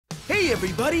Hey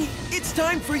everybody, it's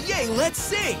time for Yay, Let's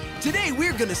Sing! Today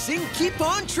we're gonna sing Keep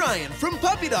On Tryin' from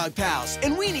Puppy Dog Pals,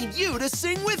 and we need you to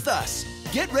sing with us.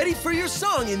 Get ready for your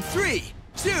song in 3,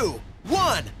 2,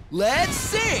 1, let's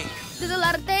sing! There's a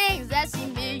lot of things that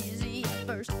seem easy at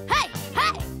first. Hey,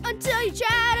 hey, until you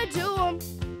try to do them.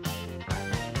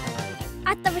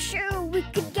 I thought for sure we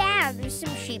could gather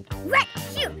some sheep right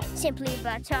here, simply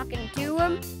by talking to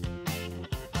them.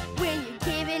 When you're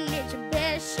giving it your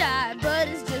best shot, but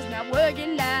it's just not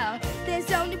working out, there's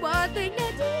only one thing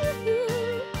to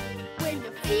do. When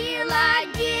you feel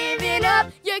like giving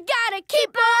up, you gotta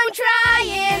keep on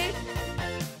trying.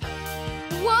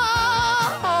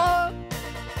 Whoa,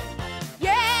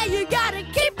 yeah, you gotta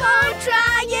keep on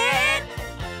trying.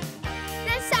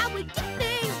 That's how we get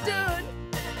things done.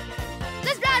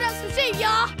 Let's ride up some sheep,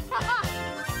 y'all.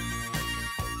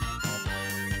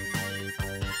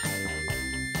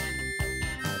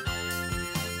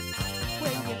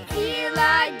 When you feel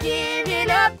like giving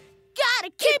up,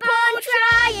 gotta keep on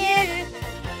trying.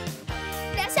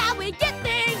 That's how we get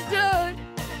things done.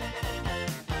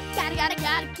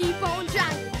 Gotta keep on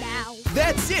trying now.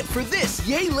 That's it for this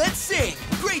Yay, Let's Sing!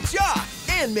 Great job!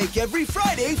 And make every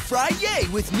Friday Fry-Yay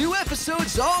with new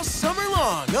episodes all summer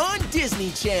long on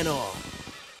Disney Channel.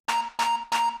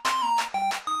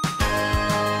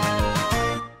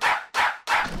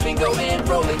 Bingo and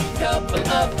rolling, couple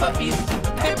of puppies.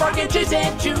 They bark and chase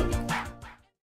and chew.